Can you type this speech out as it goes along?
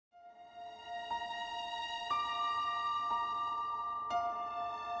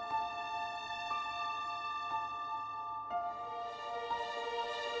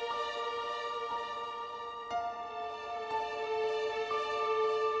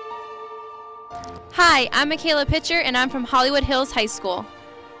Hi, I'm Michaela Pitcher and I'm from Hollywood Hills High School.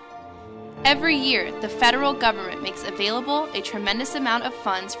 Every year, the federal government makes available a tremendous amount of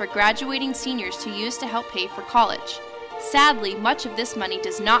funds for graduating seniors to use to help pay for college. Sadly, much of this money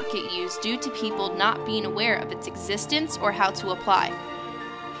does not get used due to people not being aware of its existence or how to apply.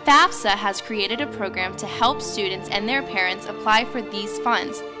 FAFSA has created a program to help students and their parents apply for these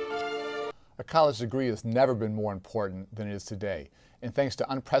funds. A college degree has never been more important than it is today. And thanks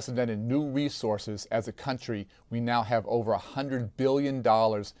to unprecedented new resources as a country, we now have over $100 billion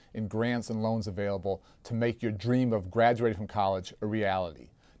in grants and loans available to make your dream of graduating from college a reality.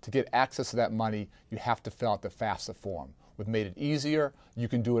 To get access to that money, you have to fill out the FAFSA form. We've made it easier. You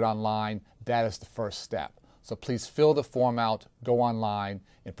can do it online. That is the first step. So please fill the form out, go online,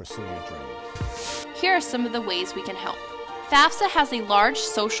 and pursue your dreams. Here are some of the ways we can help. FAFSA has a large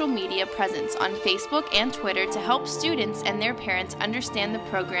social media presence on Facebook and Twitter to help students and their parents understand the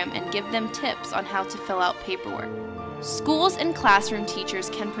program and give them tips on how to fill out paperwork. Schools and classroom teachers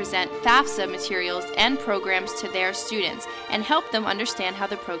can present FAFSA materials and programs to their students and help them understand how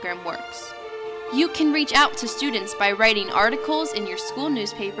the program works. You can reach out to students by writing articles in your school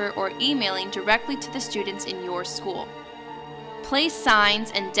newspaper or emailing directly to the students in your school. Place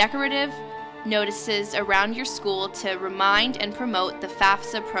signs and decorative notices around your school to remind and promote the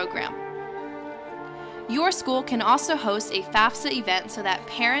FAFSA program. Your school can also host a FAFSA event so that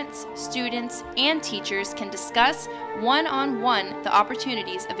parents, students, and teachers can discuss one-on-one the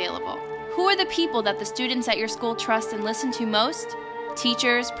opportunities available. Who are the people that the students at your school trust and listen to most?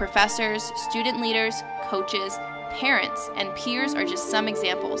 Teachers, professors, student leaders, coaches, parents, and peers are just some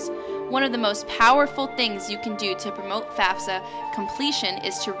examples. One of the most powerful things you can do to promote FAFSA completion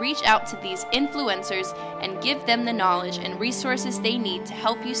is to reach out to these influencers and give them the knowledge and resources they need to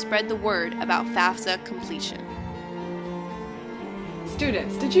help you spread the word about FAFSA completion.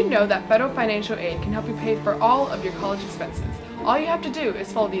 Students, did you know that federal financial aid can help you pay for all of your college expenses? All you have to do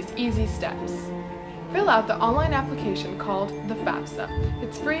is follow these easy steps. Fill out the online application called the FAFSA.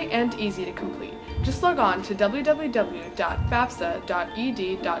 It's free and easy to complete. Just log on to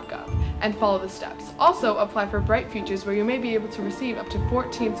www.fafsa.ed.gov and follow the steps. Also, apply for Bright Futures, where you may be able to receive up to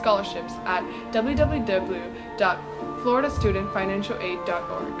 14 scholarships at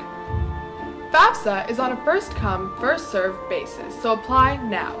www.floridastudentfinancialaid.org. FAFSA is on a first-come, first-served basis, so apply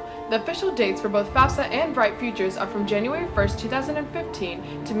now. The official dates for both FAFSA and Bright Futures are from January 1st,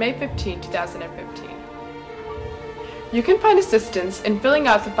 2015 to May 15, 2015. You can find assistance in filling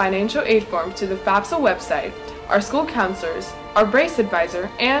out the financial aid form through the FAFSA website, our school counselors, our BRACE advisor,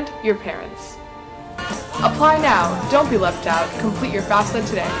 and your parents. Apply now. Don't be left out. Complete your FAFSA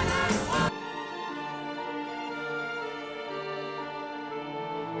today.